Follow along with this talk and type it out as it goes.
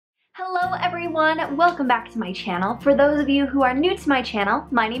Hello everyone, welcome back to my channel. For those of you who are new to my channel,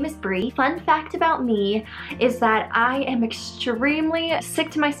 my name is Bri. Fun fact about me is that I am extremely sick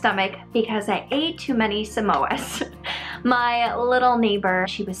to my stomach because I ate too many Samoas. My little neighbor,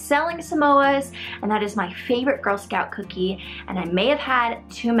 she was selling Samoas, and that is my favorite Girl Scout cookie, and I may have had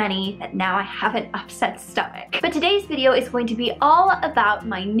too many that now I have an upset stomach. But today's video is going to be all about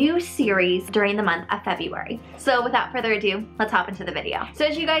my new series during the month of February. So without further ado, let's hop into the video. So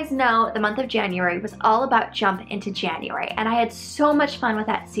as you guys know, the month of January was all about jump into January, and I had so much fun with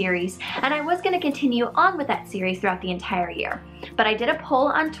that series, and I was going to continue on with that series throughout the entire year. But I did a poll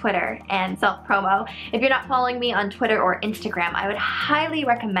on Twitter, and self-promo, if you're not following me on Twitter or Instagram, I would highly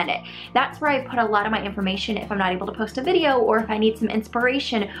recommend it. That's where I put a lot of my information if I'm not able to post a video, or if I need some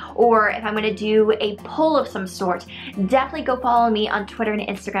inspiration, or if I'm going to do a poll of some sort. Definitely go follow me on Twitter and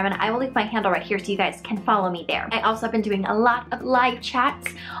Instagram, and I will leave my handle right here so you guys can follow me there. I also have been doing a lot of live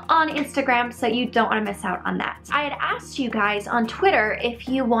chats on Instagram, so you don't want to miss out on that. I had asked you guys on Twitter if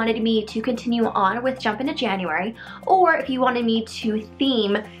you wanted me to continue on with Jump into January, or if you wanted me to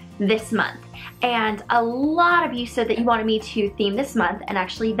theme this month. And a lot of you said that you wanted me to theme this month, and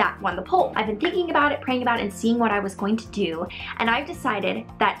actually that won the poll. I've been thinking about it, praying about it, and seeing what I was going to do, and I've decided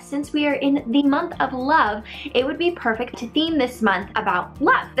that since we are in the month of love, it would be perfect to theme this month about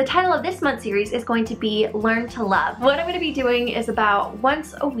love. The title of this month's series is going to be Learn to Love. What I'm going to be doing is about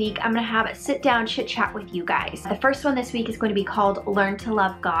once a week, I'm going to have a sit-down chit-chat with you guys. The first one this week is going to be called Learn to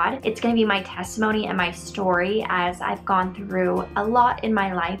Love God. It's going to be my testimony and my story as I've gone through a lot in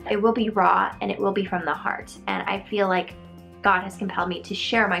my life. It will be raw, and it will be from the heart, and I feel like God has compelled me to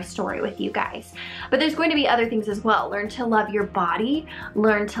share my story with you guys. But there's going to be other things as well. Learn to love your body,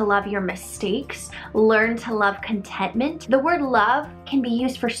 learn to love your mistakes, learn to love contentment. The word love can be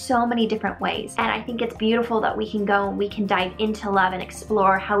used for so many different ways, and I think it's beautiful that we can go and we can dive into love and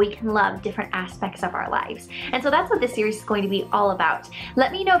explore how we can love different aspects of our lives. And so that's what this series is going to be all about.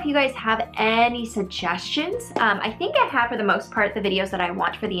 Let me know if you guys have any suggestions. I think I have, for the most part, the videos that I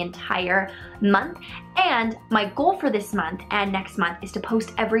want for the entire month, and my goal for this month and next month is to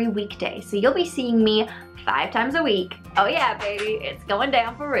post every weekday. So you'll be seeing me 5 times a week. Oh yeah, baby, it's going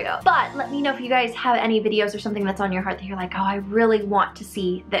down for real. But let me know if you guys have any videos or something that's on your heart that you're like, oh, I really want to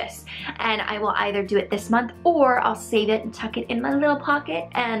see this. And I will either do it this month, or I'll save it and tuck it in my little pocket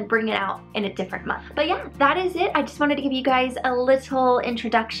and bring it out in a different month. But yeah, that is it. I just wanted to give you guys a little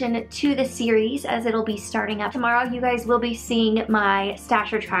introduction to the series as it'll be starting up. Tomorrow you guys will be seeing my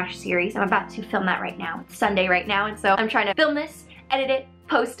Stash or Trash series. I'm about to film that right now. It's Sunday right now, and so I'm trying to film this, edit it,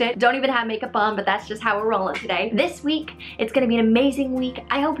 post it. Don't even have makeup on, but that's just how we're rolling today. This week, it's gonna be an amazing week.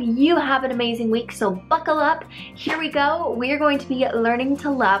 I hope you have an amazing week, so buckle up. Here we go. We are going to be learning to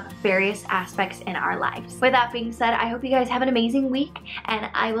love various aspects in our lives. With that being said, I hope you guys have an amazing week, and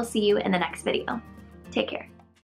I will see you in the next video. Take care.